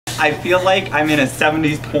I feel like I'm in a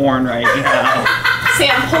 70s porn right now.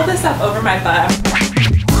 Sam, pull this up over my butt.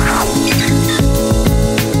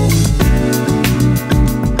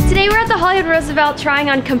 Today we're at the Hollywood Roosevelt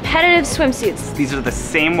trying on competitive swimsuits. These are the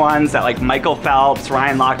same ones that like Michael Phelps,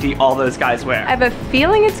 Ryan Lochte, all those guys wear. I have a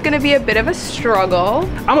feeling it's gonna be a bit of a struggle.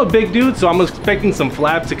 I'm a big dude, so I'm expecting some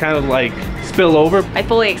flaps to kind of like spill over. I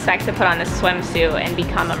fully expect to put on a swimsuit and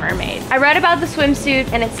become a mermaid. I read about the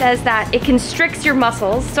swimsuit and it says that it constricts your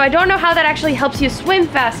muscles, so I don't know how that actually helps you swim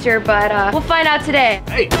faster, but we'll find out today.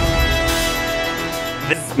 Hey.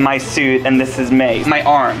 This is my suit and this is me. My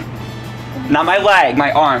arm. Not my leg,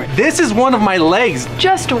 my arm. This is one of my legs.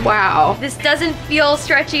 Just wow. This doesn't feel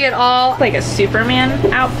stretchy at all. Like a Superman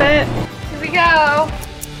outfit. Here we go.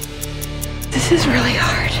 This is really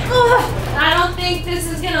hard. I don't think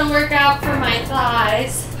this is gonna work out for my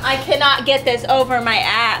thighs. I cannot get this over my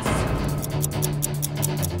ass.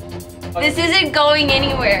 This isn't going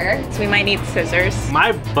anywhere. So we might need scissors.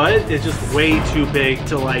 My butt is just way too big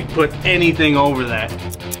to like put anything over that.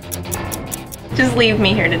 Just leave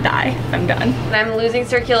me here to die. I'm done. I'm losing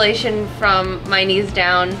circulation from my knees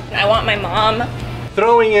down. I want my mom.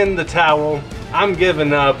 Throwing in the towel. I'm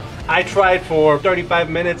giving up. I tried for 35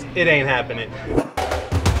 minutes. It ain't happening.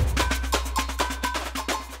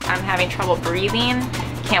 I'm having trouble breathing.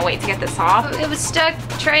 Can't wait to get this off. It was stuck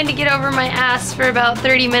trying to get over my ass for about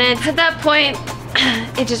 30 minutes. At that point,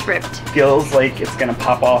 it just ripped. Feels like it's gonna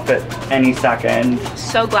pop off at any second.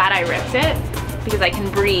 So glad I ripped it because I can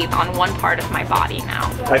breathe on one part of my body now.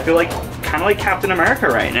 I feel like kind of like Captain America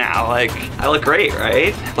right now. Like, I look great,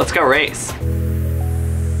 right? Let's go race.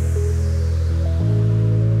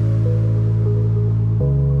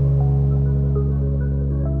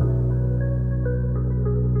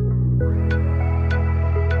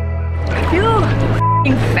 I feel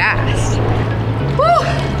f***ing fast.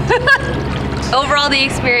 Overall, the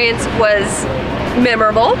experience was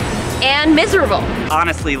memorable and miserable.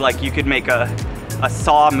 Honestly, like you could make a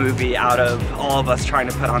Saw movie out of all of us trying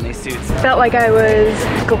to put on these suits. Felt like I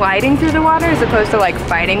was gliding through the water as opposed to like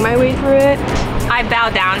fighting my way through it. I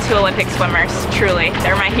bow down to Olympic swimmers, truly.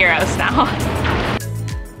 They're my heroes now.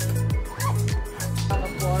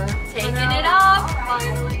 Taking it off.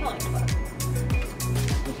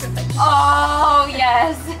 Oh,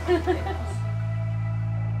 yes.